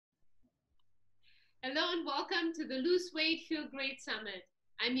Hello and welcome to the Lose Weight Feel Great Summit.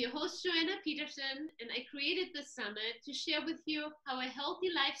 I'm your host, Joanna Peterson, and I created this summit to share with you how a healthy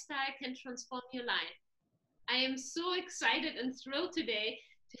lifestyle can transform your life. I am so excited and thrilled today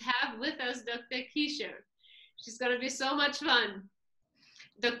to have with us Dr. Keesha. She's going to be so much fun.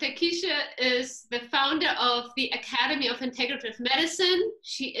 Dr. Keesha is the founder of the Academy of Integrative Medicine.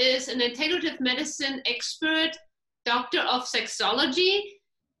 She is an integrative medicine expert, doctor of sexology,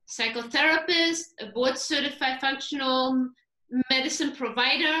 psychotherapist, a board-certified functional medicine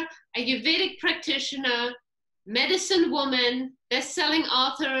provider, Ayurvedic practitioner, medicine woman, best-selling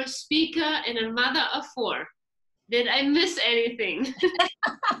author, speaker, and a mother of 4. Did I miss anything?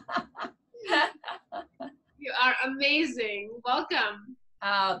 You are amazing. Welcome.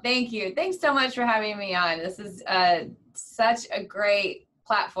 Oh, thank you. Thanks so much for having me on. This is such a great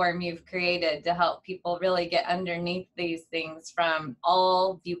platform you've created to help people really get underneath these things from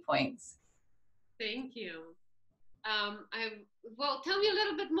all viewpoints. Thank you. Well, tell me a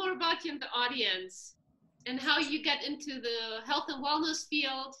little bit more about you and the audience and how you get into the health and wellness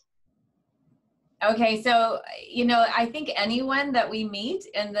field. Okay, so, I think anyone that we meet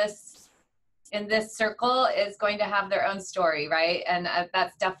in this circle is going to have their own story, right? And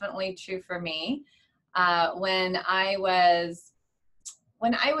that's definitely true for me. When I was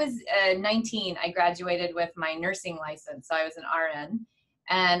 19, I graduated with my nursing license. So I was an RN,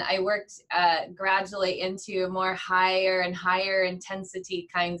 and I worked gradually into more higher and higher intensity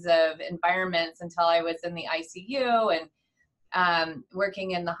kinds of environments until I was in the ICU and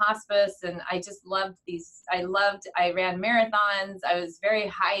working in the hospice. And I just loved I ran marathons. I was very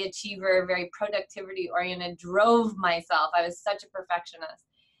high achiever, very productivity oriented, drove myself. I was such a perfectionist.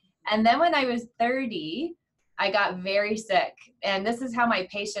 And then when I was 30, I got very sick. And this is how my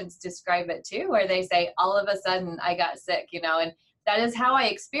patients describe it too, where they say, all of a sudden I got sick, and that is how I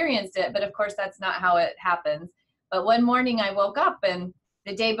experienced it. But of course, that's not how it happens. But one morning I woke up, and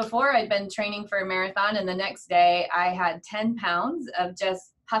the day before I'd been training for a marathon, and the next day I had 10 pounds of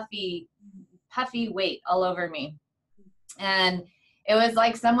just puffy weight all over me. And it was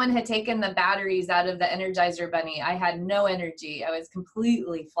like someone had taken the batteries out of the Energizer Bunny. I had no energy. I was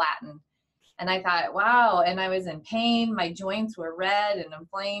completely flattened. And I thought, wow. And I was in pain. My joints were red and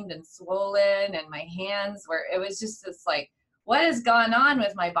inflamed and swollen, and my hands it was just this like, what has gone on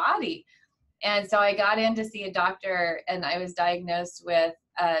with my body? And so I got in to see a doctor, and I was diagnosed with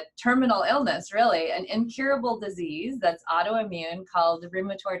a terminal illness, really, an incurable disease that's autoimmune called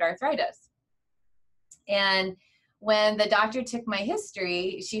rheumatoid arthritis. And when the doctor took my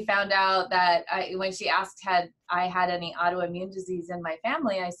history, she found out that when she asked had I had any autoimmune disease in my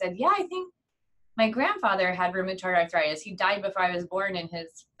family, I said, yeah, I think my grandfather had rheumatoid arthritis. He died before I was born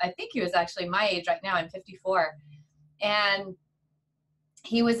I think he was actually my age right now. I'm 54. And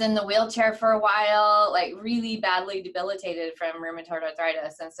he was in the wheelchair for a while, like really badly debilitated from rheumatoid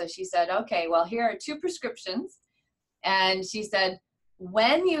arthritis. And so she said, okay, well, here are 2 prescriptions. And she said,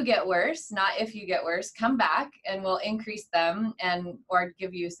 when you get worse, not if you get worse, come back and we'll increase them or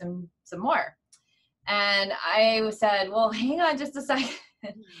give you some more. And I said, well, hang on just a second.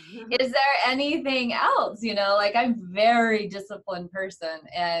 Is there anything else? Like, I'm a very disciplined person,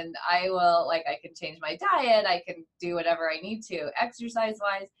 and I can change my diet. I can do whatever I need to exercise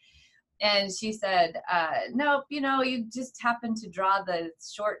wise. And she said, nope, you just happen to draw the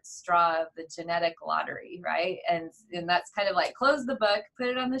short straw of the genetic lottery, right? And that's kind of like, close the book, put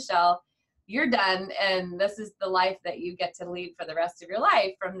it on the shelf, you're done. And this is the life that you get to lead for the rest of your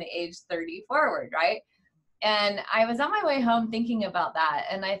life from the age 30 forward, right? And I was on my way home thinking about that.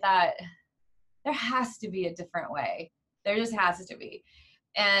 And I thought, there has to be a different way. There just has to be.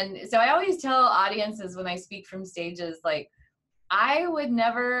 And so I always tell audiences when I speak from stages, like, I would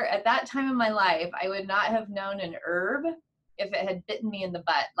never, at that time in my life, I would not have known an herb if it had bitten me in the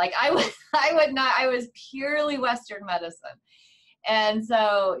butt. Like, I would not, I was purely Western medicine. And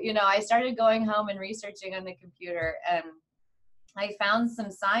so, I started going home and researching on the computer, and I found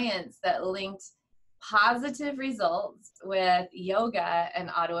some science that linked positive results with yoga and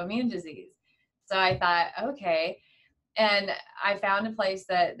autoimmune disease. So I thought, okay. And I found a place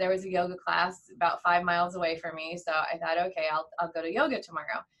that there was a yoga class about 5 miles away from me. So I thought, okay, I'll go to yoga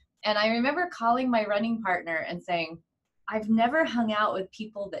tomorrow. And I remember calling my running partner and saying, I've never hung out with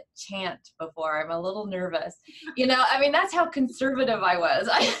people that chant before. I'm a little nervous. That's how conservative I was.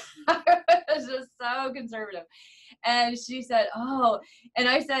 I was just so conservative. And she said, oh, and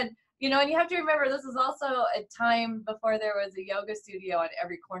I said, and you have to remember, this is also a time before there was a yoga studio on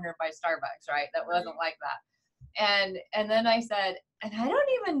every corner by Starbucks, right? That wasn't like that. And then I said, and I don't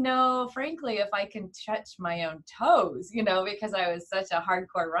even know, frankly, if I can touch my own toes, because I was such a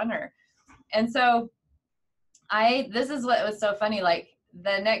hardcore runner. And so this is what was so funny. Like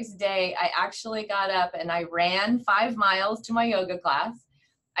the next day I actually got up and I ran 5 miles to my yoga class.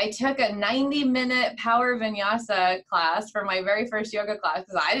 I took a 90-minute power vinyasa class for my very first yoga class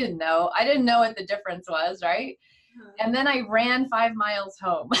because I didn't know what the difference was, right? And then I ran 5 miles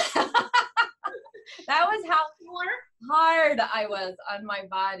home. That was how hard I was on my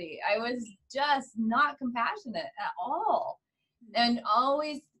body. I was just not compassionate at all. And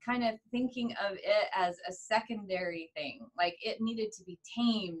always kind of thinking of it as a secondary thing. Like it needed to be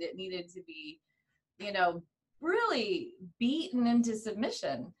tamed. It needed to be, really beaten into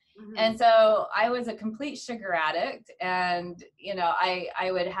submission. Mm-hmm. And so I was a complete sugar addict. And, I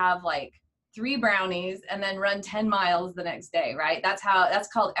would have like 3 brownies and then run 10 miles the next day, right? That's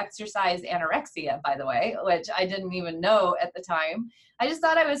called exercise anorexia, by the way, which I didn't even know at the time. I just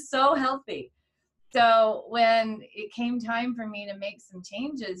thought I was so healthy. So when it came time for me to make some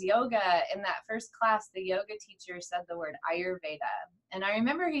changes, yoga, in that first class, the yoga teacher said the word Ayurveda. And I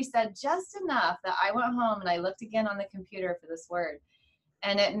remember he said just enough that I went home and I looked again on the computer for this word.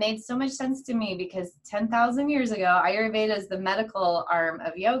 And it made so much sense to me because 10,000 years ago, Ayurveda is the medical arm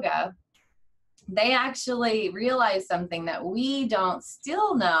of yoga. They actually realized something that we don't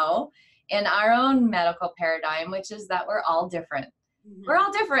still know in our own medical paradigm, which is that we're all different. Mm-hmm. We're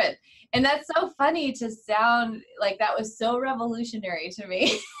all different. And that's so funny to sound like that was so revolutionary to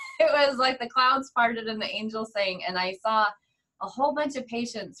me. It was like the clouds parted and the angels sang. And I saw a whole bunch of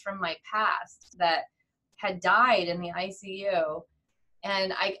patients from my past that had died in the ICU.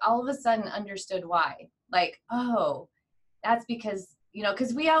 And I all of a sudden understood why. Like, oh, that's because,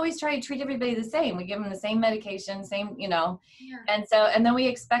 because we always try to treat everybody the same. We give them the same medication, same, Yeah. And then we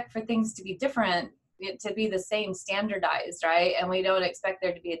expect for things to be different, to be the same, standardized, right? And we don't expect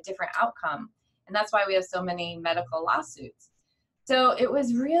there to be a different outcome. And that's why we have so many medical lawsuits. So it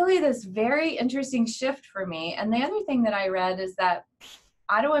was really this very interesting shift for me. And the other thing that I read is that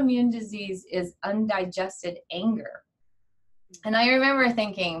autoimmune disease is undigested anger. And I remember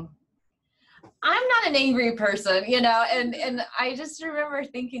thinking, I'm not an angry person, and I just remember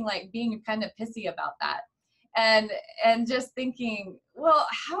thinking, like, being kind of pissy about that. And just thinking, well,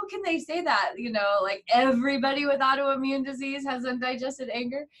 how can they say that? Like everybody with autoimmune disease has undigested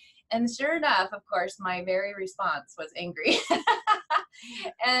anger. And sure enough, of course, my very response was angry.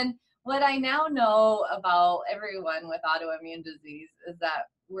 And what I now know about everyone with autoimmune disease is that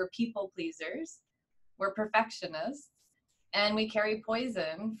we're people pleasers, we're perfectionists, and we carry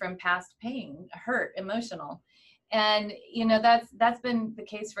poison from past pain, hurt, emotional. And, that's been the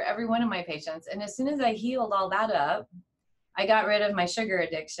case for every one of my patients. And as soon as I healed all that up, I got rid of my sugar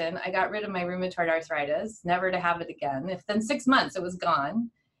addiction. I got rid of my rheumatoid arthritis, never to have it again. Within 6 months, it was gone.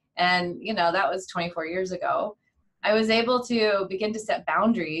 And, that was 24 years ago. I was able to begin to set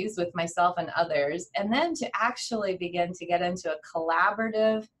boundaries with myself and others, and then to actually begin to get into a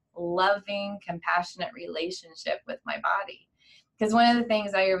collaborative, loving, compassionate relationship with my body. Because one of the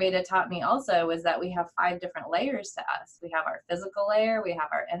things Ayurveda taught me also was that we have 5 different layers to us. We have our physical layer, we have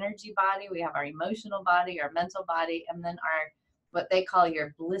our energy body, we have our emotional body, our mental body, and then our, what they call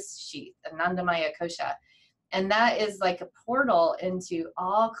your bliss sheath, Anandamaya Kosha. And that is like a portal into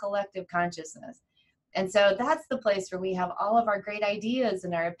all collective consciousness. And so that's the place where we have all of our great ideas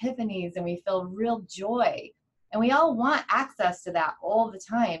and our epiphanies, and we feel real joy. And we all want access to that all the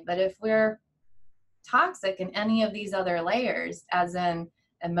time. But if we're toxic in any of these other layers, as in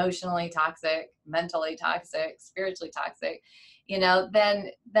emotionally toxic, mentally toxic, spiritually toxic,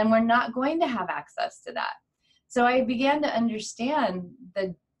 then we're not going to have access to that. So I began to understand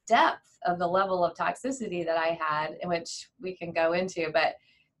the depth of the level of toxicity that I had, in which we can go into. But,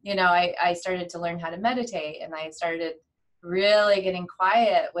 I started to learn how to meditate, and I started really getting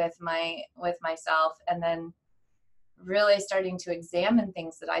quiet with myself, and then really starting to examine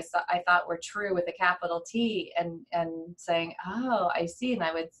things that I thought were true with a capital T, and saying, oh, I see. And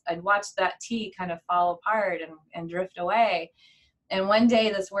I'd watch that T kind of fall apart and drift away. And one day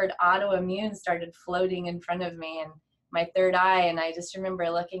this word autoimmune started floating in front of me, and my third eye, and I just remember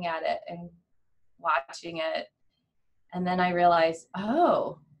looking at it and watching it. And then I realized,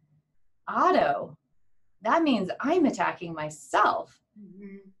 oh, auto, that means I'm attacking myself.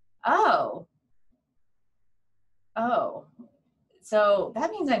 Mm-hmm. Oh, so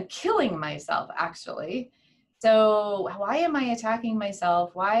that means I'm killing myself, actually. So why am I attacking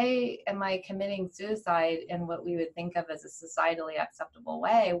myself? Why am I committing suicide in what we would think of as a societally acceptable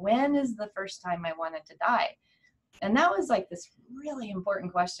way? When is the first time I wanted to die? And that was like this really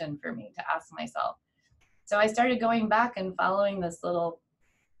important question for me to ask myself. So I started going back and following this little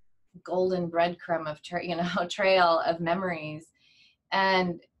golden breadcrumb of trail of memories.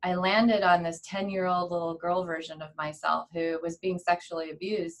 And I landed on this 10-year-old little girl version of myself who was being sexually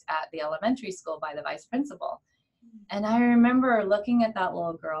abused at the elementary school by the vice principal. And I remember looking at that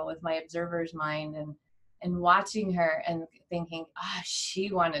little girl with my observer's mind and watching her and thinking,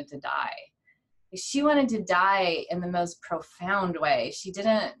 she wanted to die. She wanted to die in the most profound way. She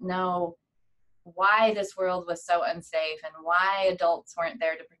didn't know why this world was so unsafe and why adults weren't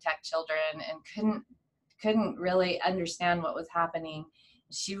there to protect children, and couldn't really understand what was happening.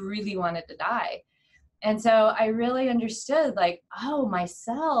 She really wanted to die. And so I really understood, like, my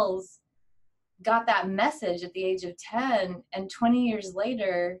cells got that message at the age of 10, and 20 years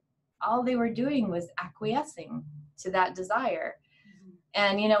later, all they were doing was acquiescing to that desire.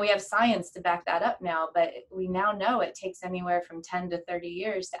 And, we have science to back that up now, but we now know it takes anywhere from 10 to 30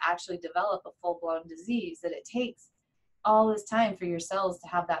 years to actually develop a full-blown disease, that it takes all this time for your cells to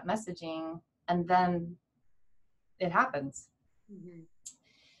have that messaging, and then it happens. Mm-hmm.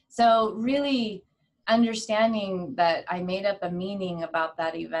 So really understanding that I made up a meaning about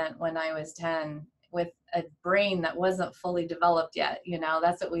that event when I was 10 with a brain that wasn't fully developed yet.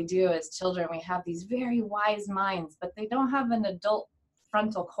 That's what we do as children. We have these very wise minds, but they don't have an adult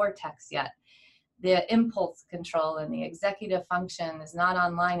frontal cortex yet. The impulse control and the executive function is not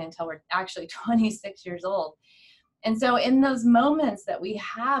online until we're actually 26 years old. And so in those moments that we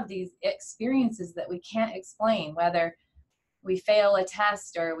have these experiences that we can't explain, whether we fail a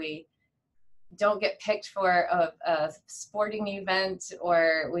test or we don't get picked for a sporting event,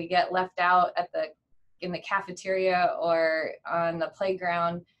 or we get left out in the cafeteria or on the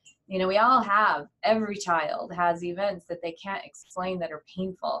playground, we all have, every child has events that they can't explain that are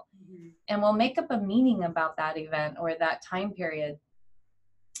painful. Mm-hmm. And we'll make up a meaning about that event or that time period.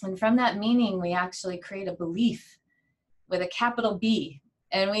 And from that meaning, we actually create a belief with a capital B.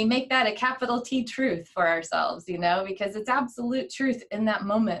 And we make that a capital T truth for ourselves, because it's absolute truth in that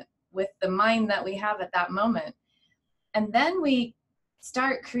moment with the mind that we have at that moment. And then we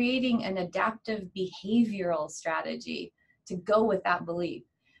start creating an adaptive behavioral strategy to go with that belief.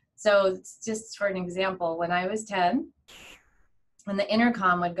 So just for an example, when I was 10, when the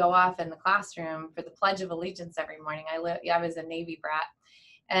intercom would go off in the classroom for the Pledge of Allegiance every morning, I was a Navy brat.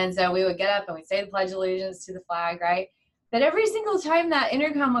 And so we would get up and we'd say the Pledge of Allegiance to the flag, right? But every single time that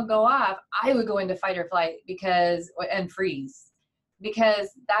intercom would go off, I would go into fight or flight and freeze, because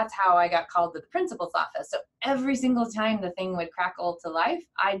that's how I got called to the principal's office. So every single time the thing would crackle to life,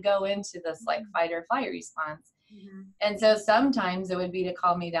 I'd go into this like fight or flight response. Mm-hmm. And so sometimes it would be to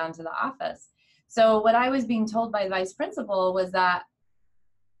call me down to the office. So what I was being told by the vice principal was that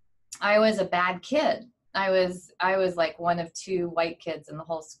I was a bad kid. I was like one of 2 white kids in the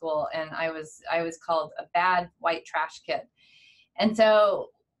whole school, and I was called a bad white trash kid. And so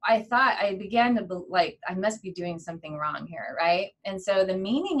I thought, I began to I must be doing something wrong here, right? And so the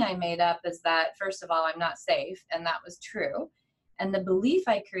meaning I made up is that, first of all, I'm not safe, and that was true. And the belief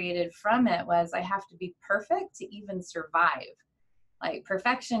I created from it was I have to be perfect to even survive. Like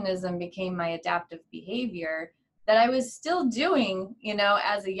perfectionism became my adaptive behavior that I was still doing,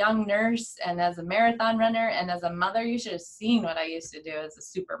 as a young nurse and as a marathon runner and as a mother. You should have seen what I used to do as a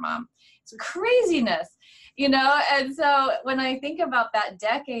super mom. It's craziness, And so when I think about that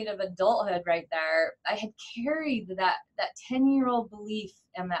decade of adulthood right there, I had carried that 10-year-old belief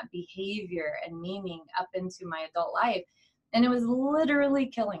and that behavior and meaning up into my adult life. And it was literally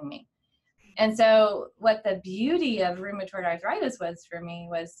killing me. And so what the beauty of rheumatoid arthritis was for me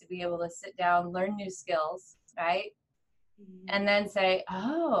was to be able to sit down, learn new skills, right? Mm-hmm. And then say,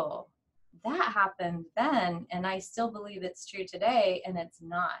 oh, that happened then, and I still believe it's true today, and it's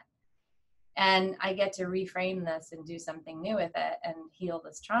not. And I get to reframe this and do something new with it and heal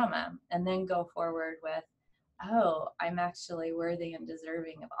this trauma, and then go forward with, oh, I'm actually worthy and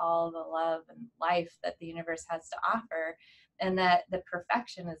deserving of all the love and life that the universe has to offer, and that the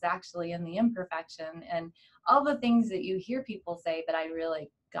perfection is actually in the imperfection, and all the things that you hear people say, but I really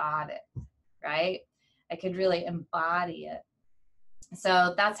got it, right? I could really embody it.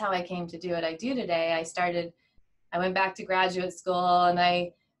 So that's how I came to do what I do today. I went back to graduate school, and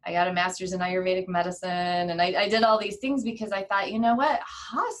I got a master's in Ayurvedic medicine, and I did all these things because I thought, you know what,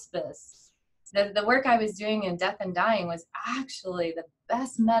 hospice, the work I was doing in death and dying was actually the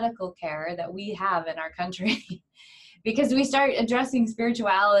best medical care that we have in our country. Because we start addressing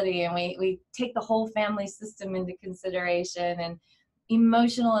spirituality, and we take the whole family system into consideration, and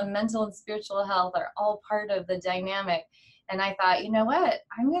emotional and mental and spiritual health are all part of the dynamic. And I thought, you know what,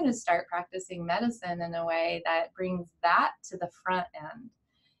 I'm going to start practicing medicine in a way that brings that to the front end,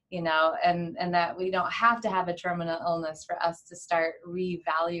 and that we don't have to have a terminal illness for us to start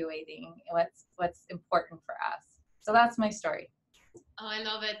reevaluating what's important for us. So that's my story. Oh, I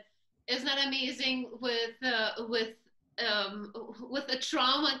love it. Isn't that amazing? With a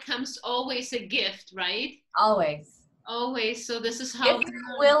trauma comes always a gift, right? Always. Always. So this is how If we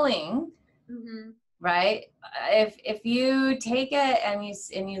you're learn. willing, right? If you take it and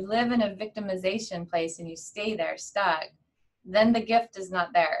you live in a victimization place and you stay there stuck, then the gift is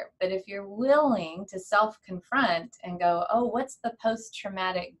not there. But if you're willing to self-confront and go, oh, what's the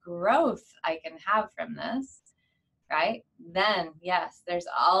post-traumatic growth I can have from this, right? Then yes, there's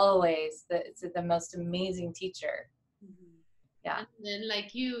always it's the most amazing teacher. Yeah. And then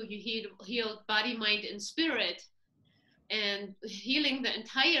like you healed body, mind, and spirit. And healing the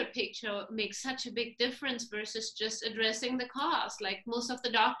entire picture makes such a big difference versus just addressing the cause, like most of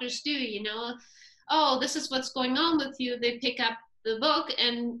the doctors do, you know. Oh, this is what's going on with you. They pick up the book,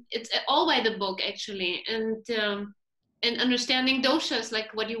 and it's all by the book, actually. And understanding doshas,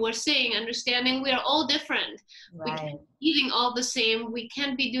 like what you were saying, understanding we are all different. We Right. can't be eating all the same. We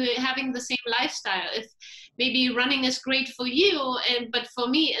can't be having the same lifestyle. If maybe running is great for you, but for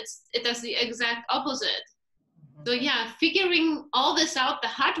me, it does the exact opposite. So yeah, figuring all this out the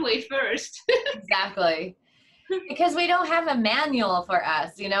hard way first. Exactly. Because we don't have a manual for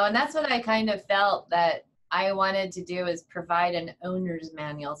us, you know, and that's what I kind of felt that I wanted to do, is provide an owner's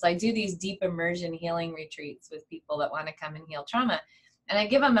manual. So I do these deep immersion healing retreats with people that want to come and heal trauma. And I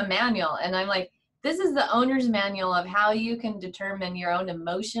give them a manual, and I'm like, this is the owner's manual of how you can determine your own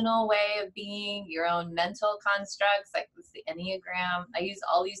emotional way of being, your own mental constructs, like this, the Enneagram. I use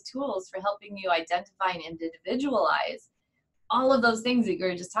all these tools for helping you identify and individualize all of those things that you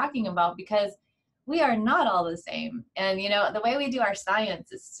were just talking about, because we are not all the same. And, you know, the way we do our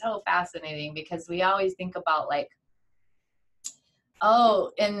science is so fascinating, because we always think about like,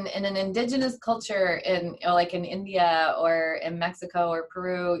 oh, in an indigenous culture in, you know, like in India or in Mexico or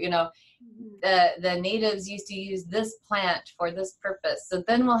Peru, you know, the natives used to use this plant for this purpose. So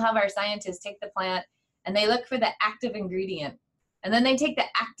then we'll have our scientists take the plant and they look for the active ingredient. And then they take the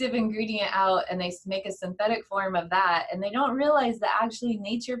active ingredient out and they make a synthetic form of that. And they don't realize that actually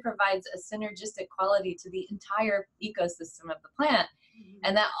nature provides a synergistic quality to the entire ecosystem of the plant,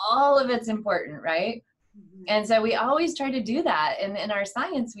 and that all of it's important, right? And so we always try to do that. And in our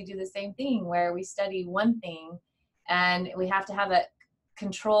science, we do the same thing, where we study one thing and we have to have it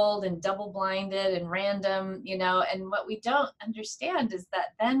controlled and double blinded and random, you know. And what we don't understand is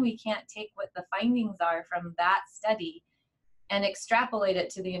that then we can't take what the findings are from that study and extrapolate it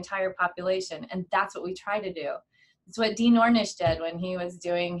to the entire population. And that's what we try to do. It's what Dean Ornish did when he was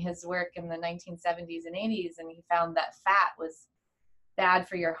doing his work in the 1970s and 80s, and he found that fat was bad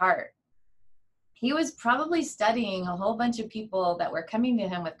for your heart. He was probably studying a whole bunch of people that were coming to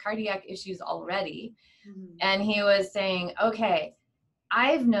him with cardiac issues already. And he was saying, okay,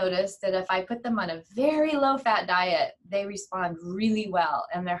 I've noticed that if I put them on a very low fat diet, they respond really well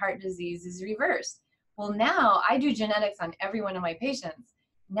and their heart disease is reversed. Well, now I do genetics on every one of my patients.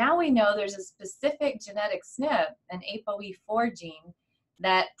 Now we know there's a specific genetic SNP, an ApoE4 gene,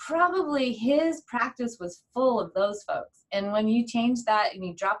 that probably his practice was full of those folks. And when you change that and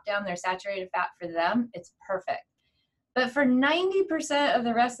you drop down their saturated fat for them, it's perfect. But for 90% of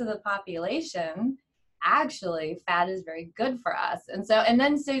the rest of the population, actually fat is very good for us. And so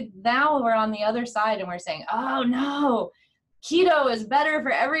now we're on the other side and we're saying, oh no, keto is better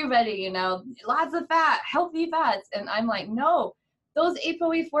for everybody, you know, lots of fat, healthy fats. And I'm like, no, those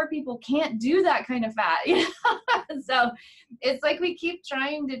ApoE4 people can't do that kind of fat. You know? So it's like we keep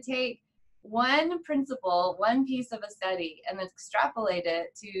trying to take one principle, one piece of a study, and extrapolate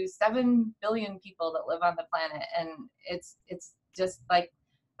it to 7 billion people that live on the planet. And it's just like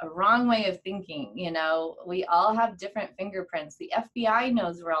a wrong way of thinking. You know, we all have different fingerprints. The FBI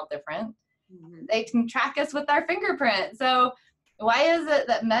knows we're all different. They can track us with our fingerprint. So why is it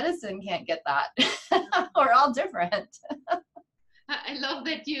that medicine can't get that? We're all different. I love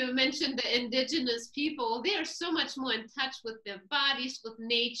that you mentioned the indigenous people. They are so much more in touch with their bodies, with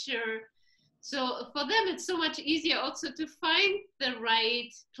nature. So for them, it's so much easier also to find the right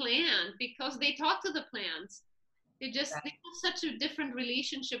plant, because they talk to the plants. They have such a different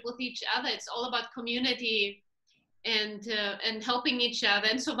relationship with each other. It's all about community and helping each other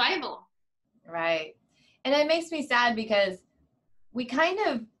and survival. Right. And it makes me sad because we kind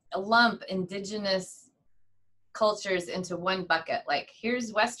of lump indigenous cultures into one bucket. Like,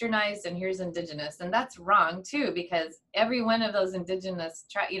 here's westernized and here's indigenous. And that's wrong too, because every one of those indigenous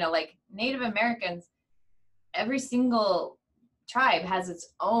you know, like Native Americans, every single tribe has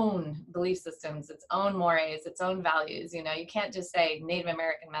its own belief systems, its own mores, its own values. You know, you can't just say Native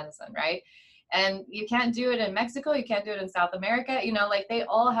American medicine, right? And you can't do it in Mexico, you can't do it in South America, you know, like they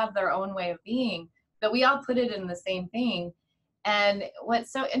all have their own way of being, but we all put it in the same thing. And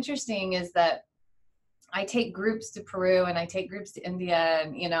what's so interesting is that I take groups to Peru and I take groups to India,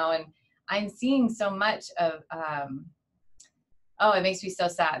 and, and I'm seeing so much of, oh, it makes me so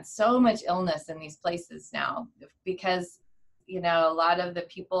sad. So much illness in these places now because, a lot of the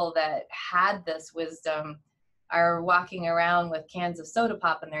people that had this wisdom are walking around with cans of soda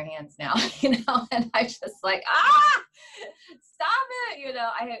pop in their hands now, and I'm just like, stop it.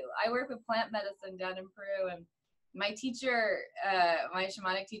 I work with plant medicine down in Peru, and my teacher, my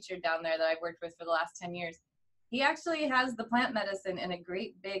shamanic teacher down there that I've worked with for the last 10 years, he actually has the plant medicine in a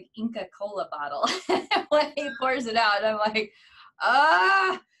great big Inca Cola bottle when he pours it out. I'm like,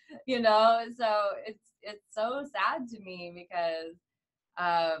 so it's so sad to me because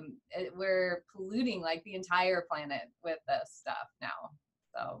we're polluting like the entire planet with this stuff now.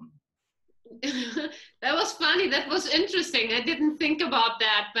 So that was funny. That was interesting. I didn't think about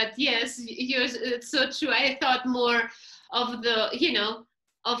that, but yes, it's so true. I thought more of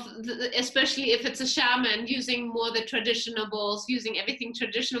especially if it's a shaman, using more the traditional bowls, using everything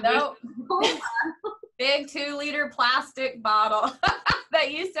traditional. Nope. Big 2-liter plastic bottle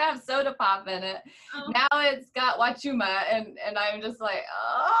that used to have soda pop in it. Oh. Now it's got wachuma, and I'm just like,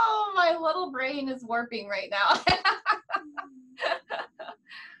 oh, my little brain is warping right now.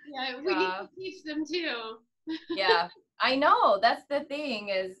 Yeah, we need to teach them too. Yeah, I know. That's the thing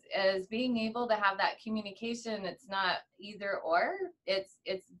is being able to have that communication. It's not either or. It's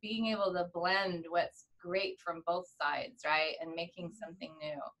being able to blend what's great from both sides, right? And making something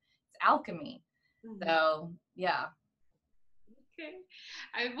new. It's alchemy. Mm-hmm. So, yeah. Okay.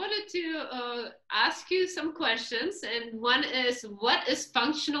 I wanted to ask you some questions. And one is, what is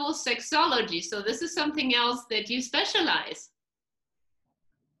functional sexology? So this is something else that you specialize.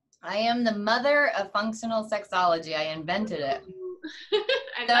 I am the mother of functional sexology. I invented it.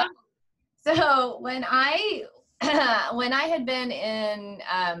 So when I had been in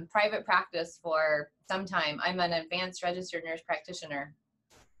private practice for some time, I'm an advanced registered nurse practitioner.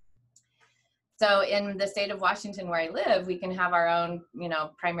 So in the state of Washington where I live, we can have our own,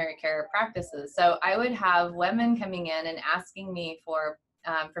 primary care practices. So I would have women coming in and asking me for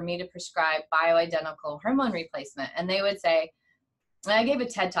me to prescribe bioidentical hormone replacement. And they would say, and I gave a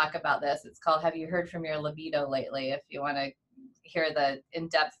TED talk about this. It's called "Have You Heard from Your Libido Lately?" if you want to hear the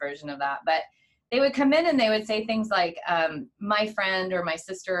in-depth version of that. But they would come in and they would say things like, my friend or my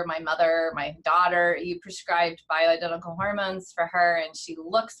sister or my mother or my daughter, you prescribed bioidentical hormones for her and she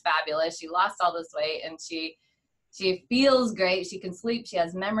looks fabulous. She lost all this weight and she feels great. She can sleep. She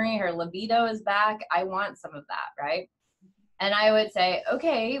has memory. Her libido is back. I want some of that, right? And I would say,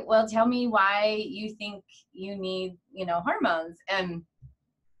 okay, well, tell me why you think you need, hormones. And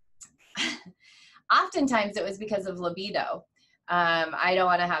oftentimes it was because of libido. I don't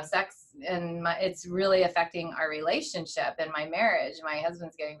want to have sex, and it's really affecting our relationship and my marriage. My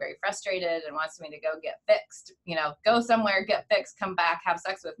husband's getting very frustrated and wants me to go get fixed, go somewhere, get fixed, come back, have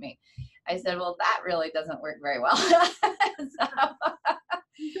sex with me. I said, well, that really doesn't work very well.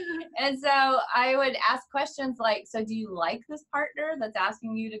 And so I would ask questions like, so do you like this partner that's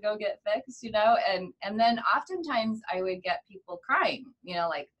asking you to go get fixed, and then oftentimes I would get people crying,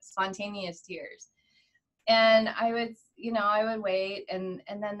 like spontaneous tears. And I would wait and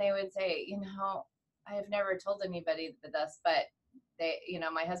then they would say, I have never told anybody this, but they,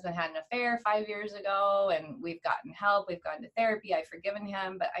 my husband had an affair 5 years ago and we've gotten help. We've gone to therapy. I've forgiven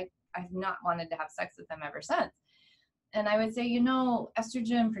him, but I've not wanted to have sex with him ever since. And I would say,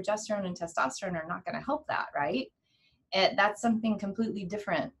 estrogen, progesterone, and testosterone are not going to help that, right? That's something completely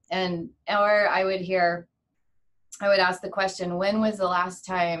different. Or I would ask the question, when was the last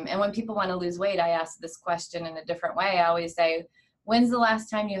time, and when people want to lose weight, I ask this question in a different way. I always say, when's the last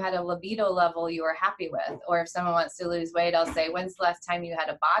time you had a libido level you were happy with? Or if someone wants to lose weight, I'll say, when's the last time you had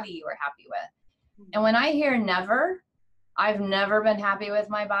a body you were happy with? And when I hear never, I've never been happy with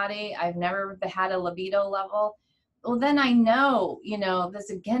my body, I've never had a libido level, well, then I know,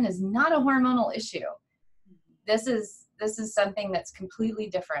 this again is not a hormonal issue. This is something that's completely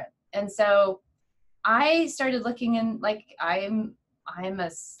different. And so I started looking in, like, I'm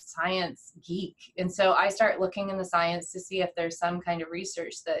a science geek. And so I start looking in the science to see if there's some kind of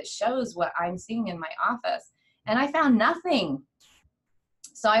research that shows what I'm seeing in my office. And I found nothing.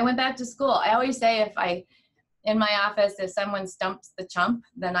 So I went back to school. I always say in my office, if someone stumps the chump,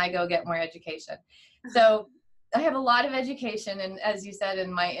 then I go get more education. So I have a lot of education, and as you said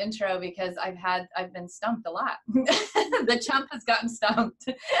in my intro, because I've been stumped a lot. The chump has gotten stumped.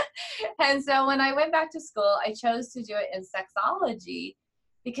 And so when I went back to school, I chose to do it in sexology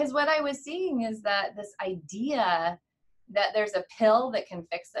because what I was seeing is that this idea that there's a pill that can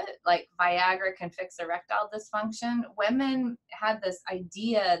fix it, like Viagra can fix erectile dysfunction. Women had this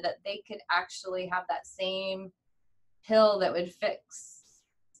idea that they could actually have that same pill that would fix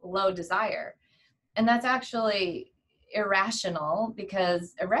low desire. And that's actually irrational,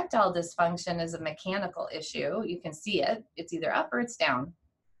 because erectile dysfunction is a mechanical issue. You can see it. It's either up or it's down.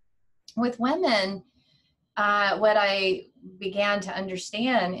 With women, what I began to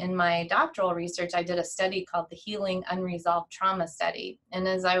understand in my doctoral research, I did a study called the Healing Unresolved Trauma Study. And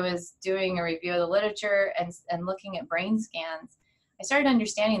as I was doing a review of the literature and looking at brain scans, I started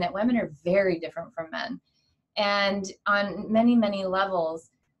understanding that women are very different from men. And on many, many levels,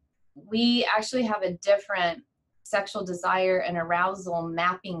 we actually have a different sexual desire and arousal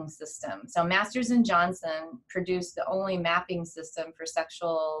mapping system. So Masters and Johnson produced the only mapping system for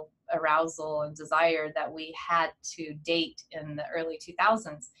sexual arousal and desire that we had to date in the early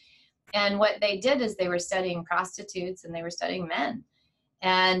 2000s. And what they did is they were studying prostitutes and they were studying men.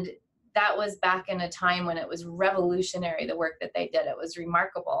 And that was back in a time when it was revolutionary, the work that they did. It was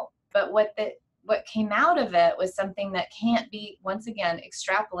remarkable. But what came out of it was something that can't be, once again,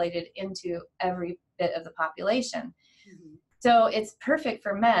 extrapolated into every bit of the population. Mm-hmm. So it's perfect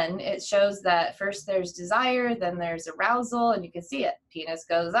for men. It shows that first there's desire, then there's arousal, and you can see it. Penis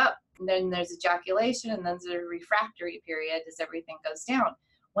goes up, then there's ejaculation, and then there's a refractory period as everything goes down.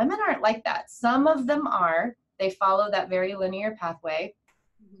 Women aren't like that. Some of them are. They follow that very linear pathway.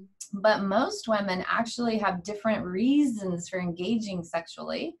 Mm-hmm. But most women actually have different reasons for engaging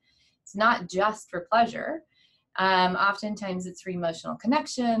sexually. It's not just for pleasure. Oftentimes it's for emotional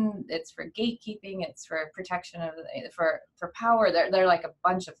connection, it's for gatekeeping, it's for protection of, for power. They're like a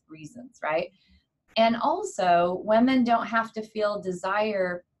bunch of reasons, right? And also, women don't have to feel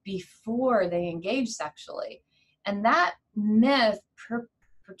desire before they engage sexually. And that myth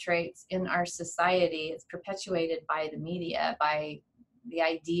perpetrates in our society. It's perpetuated by the media, by the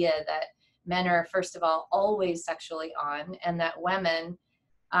idea that men are, first of all, always sexually on, and that women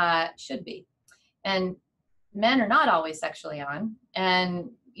should be. And men are not always sexually on. And,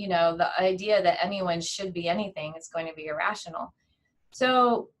 you know, the idea that anyone should be anything is going to be irrational.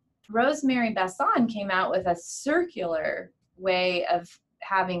 So Rosemary Besson came out with a circular way of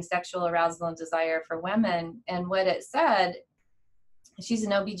having sexual arousal and desire for women. And what it said, she's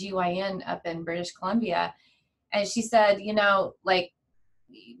an OBGYN up in British Columbia. And she said, you know, like,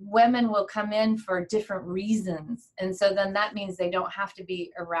 women will come in for different reasons. And so then that means they don't have to be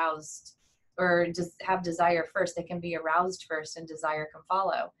aroused or just have desire first. They can be aroused first and desire can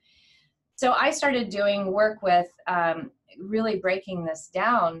follow. So I started doing work with really breaking this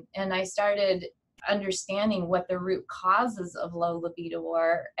down. And I started understanding what the root causes of low libido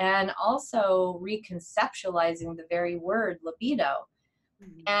are, and also reconceptualizing the very word libido.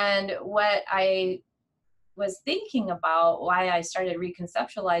 Mm-hmm. And what I was thinking about, why I started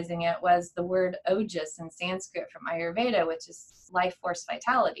reconceptualizing it, was the word ojas in Sanskrit from Ayurveda, which is life force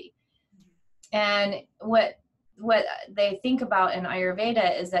vitality. And what they think about in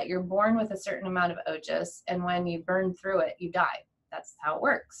Ayurveda is that you're born with a certain amount of ojas, and when you burn through it, you die. That's how it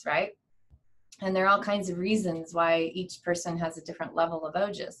works, right? And there are all kinds of reasons why each person has a different level of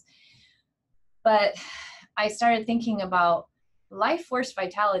ojas. But I started thinking about life force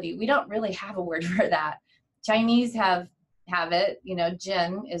vitality. We don't really have a word for that. Chinese have it, you know,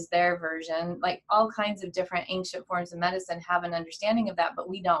 Jin is their version. Like all kinds of different ancient forms of medicine have an understanding of that, but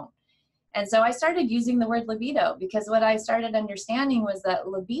we don't. And so I started using the word libido, because what I started understanding was that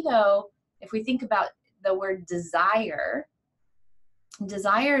libido, if we think about the word desire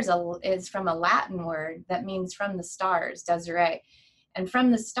is from a Latin word that means from the stars, desire. And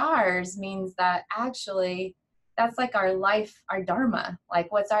from the stars means that actually that's like our life, our dharma,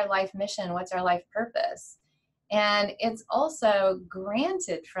 like what's our life mission, what's our life purpose. And it's also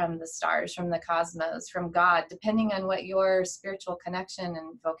granted from the stars, from the cosmos, from God, depending on what your spiritual connection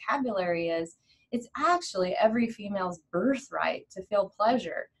and vocabulary is. It's actually every female's birthright to feel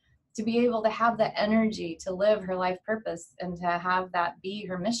pleasure, to be able to have the energy to live her life purpose and to have that be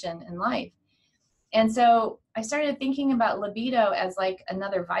her mission in life. And so I started thinking about libido as like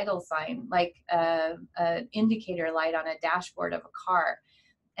another vital sign, like an indicator light on a dashboard of a car.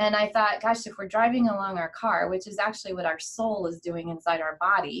 And I thought, gosh, if we're driving along our car, which is actually what our soul is doing inside our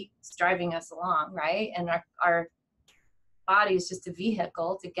body, it's driving us along, right? And our body is just a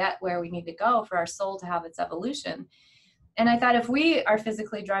vehicle to get where we need to go for our soul to have its evolution. And I thought, if we are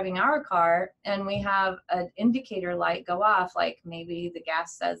physically driving our car and we have an indicator light go off, like maybe the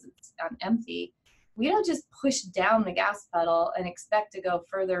gas says it's on empty, we don't just push down the gas pedal and expect to go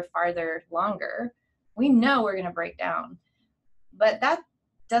further, farther, longer. We know we're going to break down. But that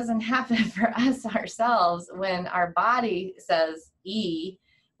doesn't happen for us ourselves when our body says E.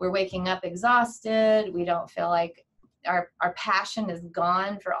 We're waking up exhausted. We don't feel like our passion is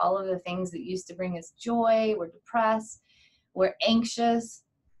gone for all of the things that used to bring us joy. We're depressed. We're anxious.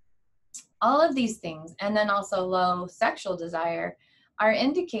 All of these things, and then also low sexual desire, are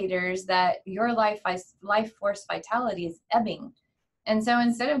indicators that your life force vitality is ebbing. And so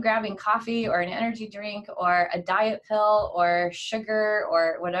instead of grabbing coffee or an energy drink or a diet pill or sugar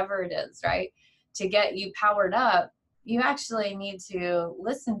or whatever it is, right, to get you powered up, you actually need to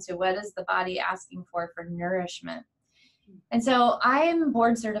listen to what is the body asking for nourishment. And so I'm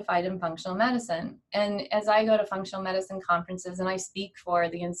board certified in functional medicine. And as I go to functional medicine conferences and I speak for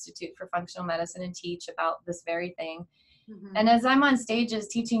the Institute for Functional Medicine and teach about this very thing. Mm-hmm. And as I'm on stages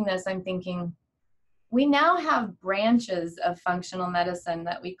teaching this, I'm thinking, we now have branches of functional medicine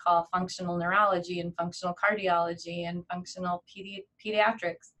that we call functional neurology and functional cardiology and functional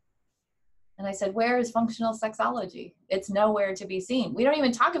pediatrics. And I said, where is functional sexology? It's nowhere to be seen. We don't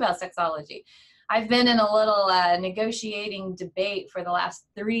even talk about sexology. I've been in a little negotiating debate for the last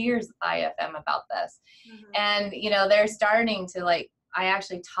 3 years at IFM about this. Mm-hmm. And, you know, they're starting to I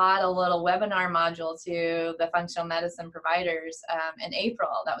actually taught a little webinar module to the functional medicine providers in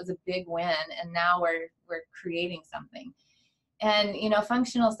April. That was a big win. And now we're creating something. And, you know,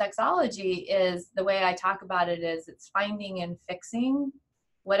 functional sexology is, the way I talk about it is, it's finding and fixing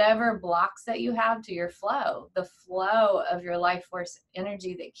whatever blocks that you have to your flow, the flow of your life force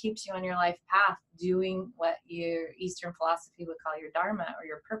energy that keeps you on your life path, doing what your Eastern philosophy would call your dharma or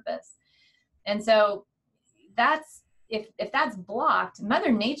your purpose. And so that's, if that's blocked,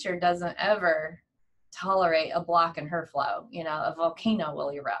 Mother Nature doesn't ever tolerate a block in her flow. You know, a volcano will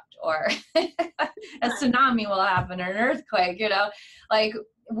erupt, or a tsunami will happen, or an earthquake, you know, like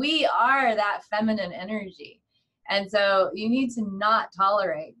we are that feminine energy. And so you need to not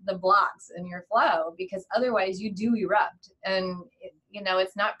tolerate the blocks in your flow, because otherwise you do erupt. And, you know,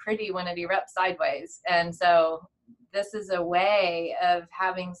 it's not pretty when it erupts sideways. And so this is a way of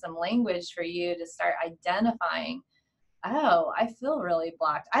having some language for you to start identifying, oh, I feel really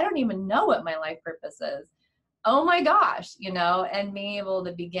blocked. I don't even know what my life purpose is. Oh my gosh, you know, and being able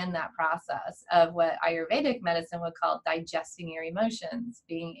to begin that process of what Ayurvedic medicine would call digesting your emotions,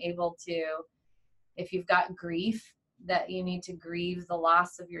 being able to, if you've got grief, that you need to grieve the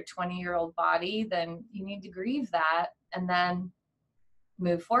loss of your 20-year-old body, then you need to grieve that and then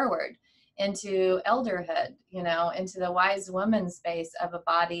move forward into elderhood, you know, into the wise woman space of a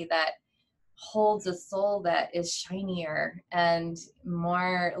body that holds a soul that is shinier and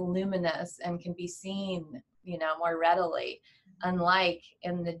more luminous and can be seen, you know, more readily, unlike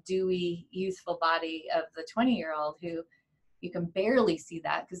in the dewy, youthful body of the 20-year-old who you can barely see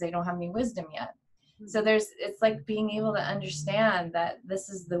that because they don't have any wisdom yet. So it's like being able to understand that this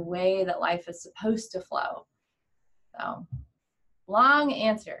is the way that life is supposed to flow. So, long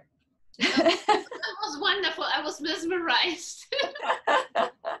answer. That was wonderful. I was mesmerized.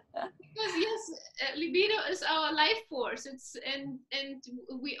 Because yes, libido is our life force. It's and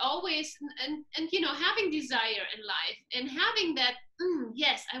we always and you know, having desire in life and having that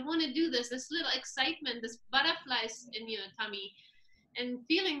yes, I want to do this little excitement, this butterflies in your tummy, and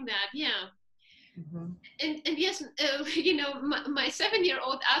feeling that, yeah. Mm-hmm. And yes, you know, my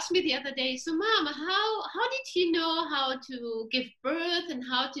 7-year-old asked me the other day, so Mom, how did you know how to give birth, and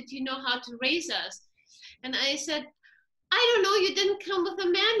how did you know how to raise us? And I said, I don't know, you didn't come with a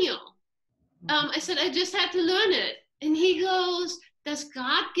manual. I said, I just had to learn it. And he goes, does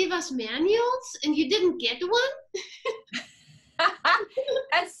God give us manuals and you didn't get one?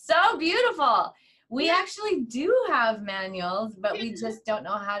 That's so beautiful. We actually do have manuals, but we just don't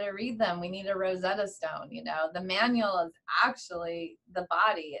know how to read them. We need a Rosetta Stone, you know. The manual is actually the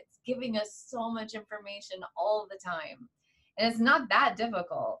body. It's giving us so much information all the time. And it's not that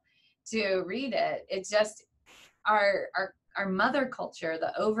difficult to read it. It's just our mother culture,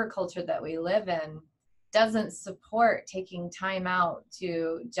 the over culture that we live in, doesn't support taking time out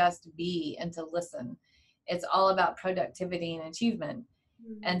to just be and to listen. It's all about productivity and achievement.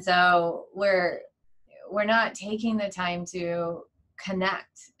 Mm-hmm. And so we're not taking the time to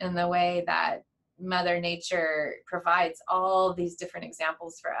connect in the way that Mother Nature provides all these different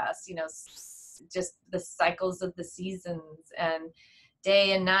examples for us, you know, just the cycles of the seasons and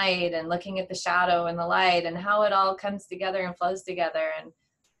day and night, and looking at the shadow and the light and how it all comes together and flows together. And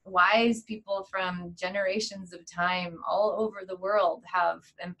wise people from generations of time all over the world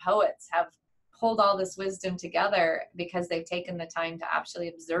and poets have pulled all this wisdom together because they've taken the time to actually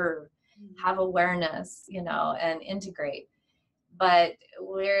observe, have awareness, you know, and integrate. but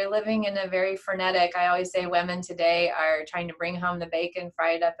we're living in a very frenetic, I always say women today are trying to bring home the bacon,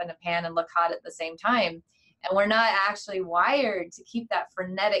 fry it up in a pan, and look hot at the same time. And we're not actually wired to keep that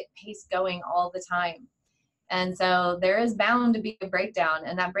frenetic pace going all the time. And so there is bound to be a breakdown,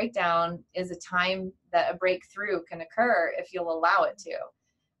 and that breakdown is a time that a breakthrough can occur if you'll allow it to.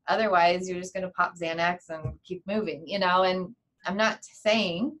 Otherwise, you're just going to pop Xanax and keep moving, you know. And I'm not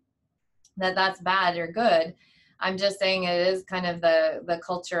saying that that's bad or good. I'm just saying it is kind of the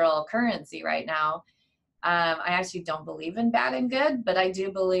cultural currency right now. I actually don't believe in bad and good, but I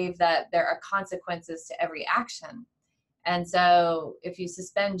do believe that there are consequences to every action. And so if you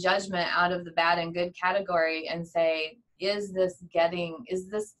suspend judgment out of the bad and good category and say, is this getting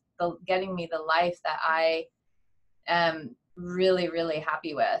me the life that I am really, really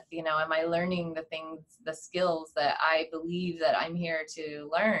happy with? You know, am I learning the skills that I believe that I'm here to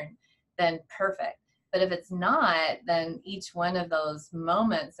learn? Then perfect. But if it's not, then each one of those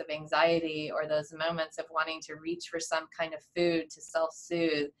moments of anxiety or those moments of wanting to reach for some kind of food to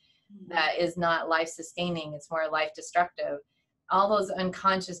self-soothe that is not life-sustaining, it's more life-destructive. All those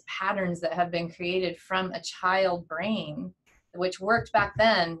unconscious patterns that have been created from a child brain, which worked back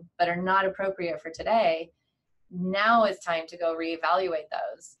then but are not appropriate for today, now it's time to go reevaluate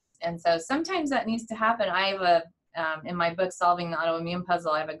those. And so sometimes that needs to happen. I have in my book, Solving the Autoimmune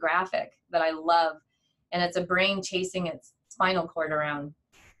Puzzle, I have a graphic that I love. And it's a brain chasing its spinal cord around,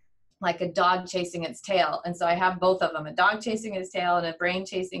 like a dog chasing its tail. And so I have both of them, a dog chasing its tail and a brain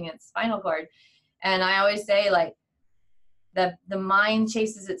chasing its spinal cord. And I always say, like, the mind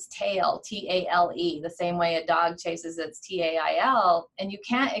chases its tail, T-A-L-E, the same way a dog chases its T-A-I-L. And you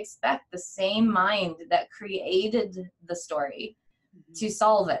can't expect the same mind that created the story to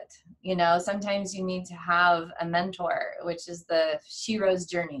solve it. You know, sometimes you need to have a mentor, which is the Shiro's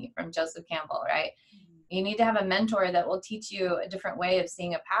Journey from Joseph Campbell, right? You need to have a mentor that will teach you a different way of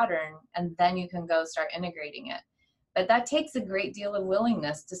seeing a pattern, and then you can go start integrating it. But that takes a great deal of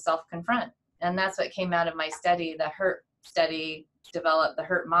willingness to self-confront. And that's what came out of my study. The HURT study developed the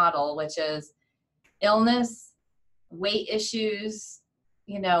HURT model, which is illness, weight issues,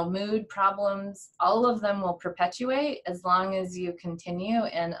 you know, mood problems, all of them will perpetuate as long as you continue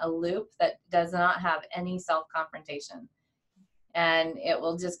in a loop that does not have any self-confrontation. And it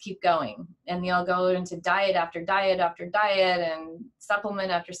will just keep going. And you'll go into diet after diet after diet and supplement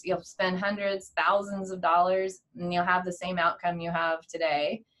after, you'll spend hundreds, thousands of dollars, and you'll have the same outcome you have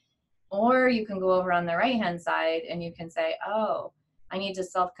today. Or you can go over on the right-hand side and you can say, oh, I need to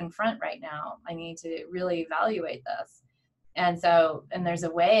self-confront right now. I need to really evaluate this. And so, and there's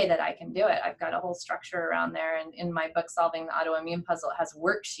a way that I can do it. I've got a whole structure around there. And in my book, Solving the Autoimmune Puzzle, it has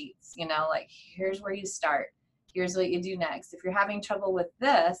worksheets, you know, like, here's where you start. Here's what you do next. If you're having trouble with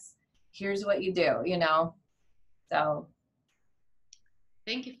this, here's what you do, you know? So.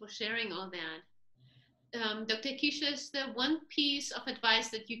 Thank you for sharing all that. Dr. Keesha, is there one piece of advice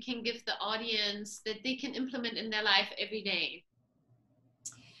that you can give the audience that they can implement in their life every day?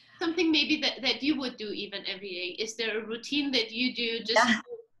 Something maybe that you would do even every day. Is there a routine that you do just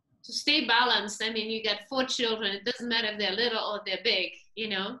to stay balanced? I mean, you got 4 children. It doesn't matter if they're little or they're big, you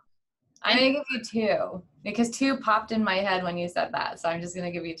know? I'm going to give you 2 because 2 popped in my head when you said that. So I'm just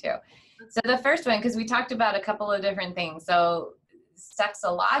going to give you 2. So the first one, because we talked about a couple of different things. So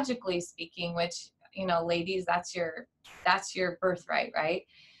sexologically speaking, which, you know, ladies, that's your birthright, right?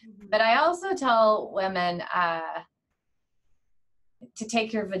 Mm-hmm. But I also tell women to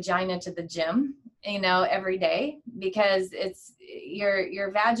take your vagina to the gym, you know, every day, because it's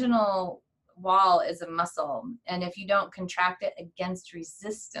your vaginal wall is a muscle, and if you don't contract it against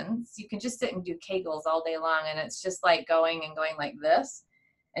resistance, you can just sit and do Kegels all day long, and it's just like going like this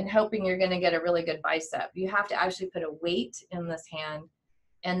and hoping you're going to get a really good bicep. You have to actually put a weight in this hand,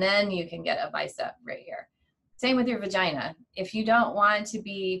 and then you can get a bicep right here. Same with your vagina. If you don't want to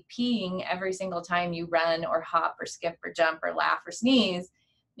be peeing every single time you run or hop or skip or jump or laugh or sneeze,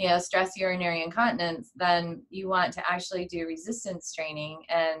 you know, stress urinary incontinence, then you want to actually do resistance training,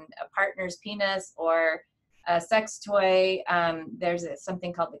 and a partner's penis or a sex toy. There's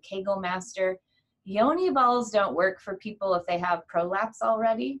something called the Kegel Master. Yoni balls don't work for people if they have prolapse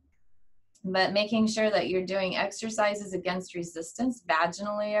already, but making sure that you're doing exercises against resistance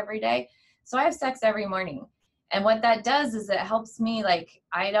vaginally every day. So I have sex every morning. And what that does is it helps me, like,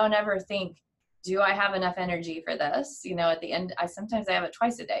 I don't ever think, do I have enough energy for this? You know, at the end, sometimes I have it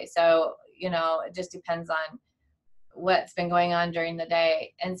twice a day. So, you know, it just depends on what's been going on during the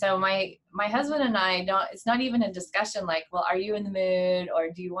day. And so my husband and I it's not even a discussion like, well, are you in the mood,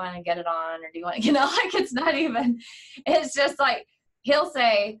 or do you want to get it on, or do you want, you know, like, it's not even, it's just like, he'll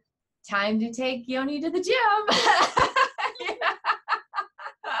say, time to take Yoni to the gym. Yeah.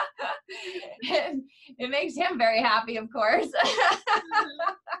 It makes him very happy, of course.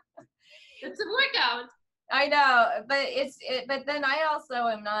 It's a workout. I know, but but then I also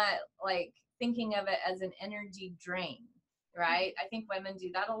am not like thinking of it as an energy drain, right? I think women do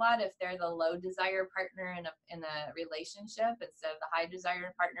that a lot if they're the low desire partner in a relationship instead of the high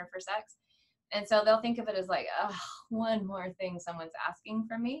desire partner for sex. And so they'll think of it as like, oh, one more thing someone's asking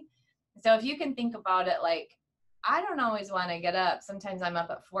from me. So if you can think about it like, I don't always want to get up. Sometimes I'm up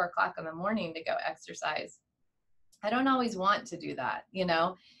at 4 o'clock in the morning to go exercise. I don't always want to do that,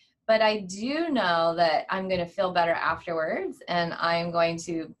 but I do know that I'm going to feel better afterwards, and I'm going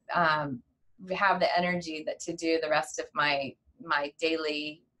to have the energy to do the rest of my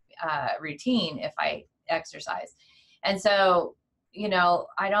daily routine if I exercise. And so,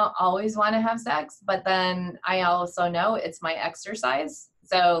 I don't always want to have sex, but then I also know it's my exercise.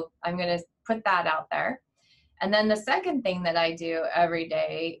 So I'm going to put that out there. And then the second thing that I do every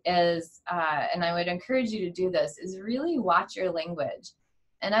day is, and I would encourage you to do this, is really watch your language.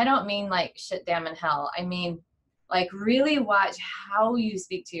 And I don't mean like shit, damn, and hell. I mean, like really watch how you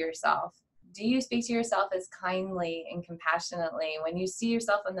speak to yourself. Do you speak to yourself as kindly and compassionately when you see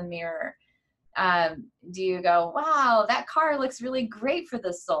yourself in the mirror? Do you go, wow, that car looks really great for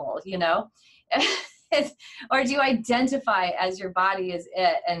the soul, or do you identify as your body is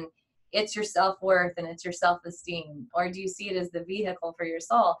it, and it's your self-worth and it's your self-esteem? Or do you see it as the vehicle for your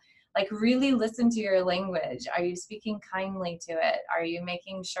soul? Like really listen to your language. Are you speaking kindly to it? Are you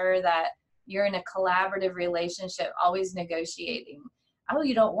making sure that you're in a collaborative relationship, always negotiating? Oh,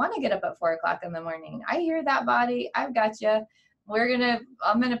 you don't want to get up at 4 o'clock in the morning. I hear that, body. I've got you.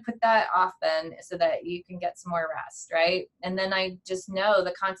 I'm going to put that off then so that you can get some more rest, right? And then I just know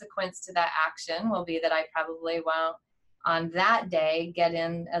the consequence to that action will be that I probably won't on that day get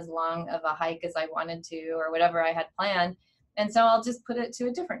in as long of a hike as I wanted to or whatever I had planned. And so I'll just put it to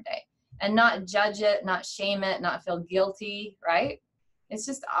a different day and not judge it, not shame it, not feel guilty, right? It's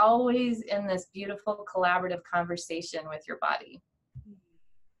just always in this beautiful collaborative conversation with your body.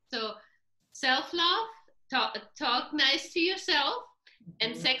 So self-love, talk nice to yourself,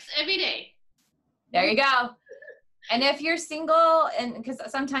 and sex every day. There you go. And if you're single, and because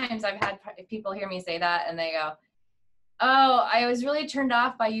sometimes I've had people hear me say that and they go, oh, I was really turned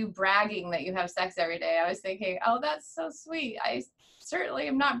off by you bragging that you have sex every day. I was thinking, oh, that's so sweet. I certainly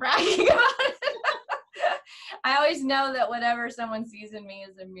am not bragging about it. I always know that whatever someone sees in me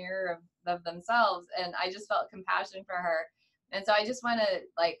is a mirror of themselves. And I just felt compassion for her. And so I just want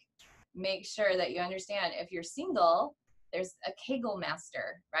to make sure that you understand, if you're single, there's a Kegel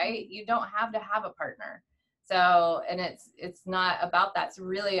master, right? You don't have to have a partner. So, and it's not about that. It's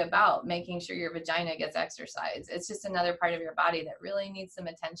really about making sure your vagina gets exercise. It's just another part of your body that really needs some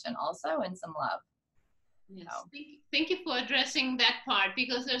attention also, and some love. Yes. So. Thank you for addressing that part,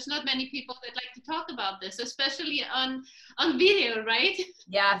 because there's not many people that like to talk about this, especially on video, right?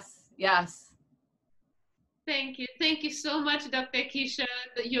 Yes. Thank you. Thank you so much, Dr. Keesha,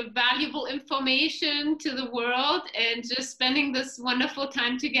 your valuable information to the world, and just spending this wonderful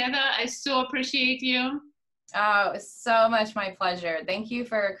time together. I so appreciate you. Oh, so much my pleasure. Thank you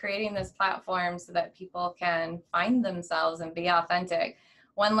for creating this platform so that people can find themselves and be authentic.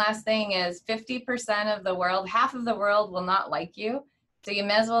 One last thing is 50% of the world, half of the world will not like you. So you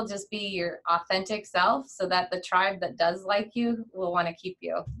may as well just be your authentic self so that the tribe that does like you will want to keep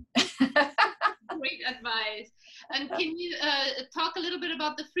you. Great advice. And can you talk a little bit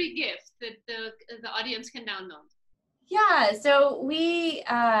about the free gift that the audience can download? Yeah, so we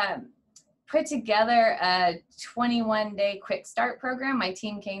put together a 21-day quick start program. My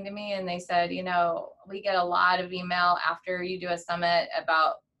team came to me and they said, we get a lot of email after you do a summit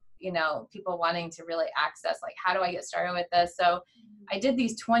about, people wanting to really access, like, how do I get started with this? So I did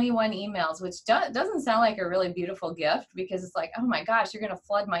these 21 emails, which doesn't sound like a really beautiful gift, because it's like, oh my gosh, you're going to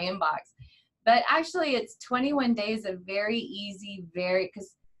flood my inbox. But actually it's 21 days of very easy,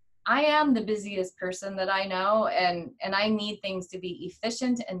 because I am the busiest person that I know, and I need things to be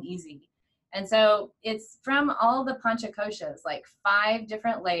efficient and easy. And so it's from all the panchakoshas, like 5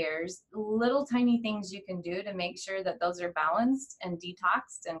 different layers, little tiny things you can do to make sure that those are balanced and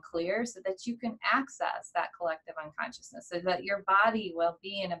detoxed and clear, so that you can access that collective unconsciousness, so that your body will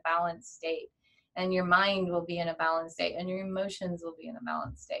be in a balanced state, and your mind will be in a balanced state, and your emotions will be in a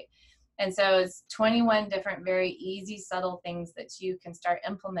balanced state. And so it's 21 different, very easy, subtle things that you can start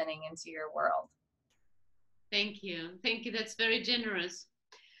implementing into your world. Thank you. Thank you. That's very generous.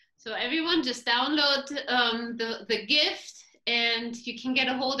 So everyone, just download the gift, and you can get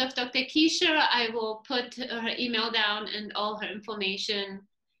a hold of Dr. Keesha. I will put her email down and all her information.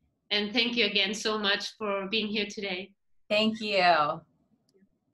 And thank you again so much for being here today. Thank you.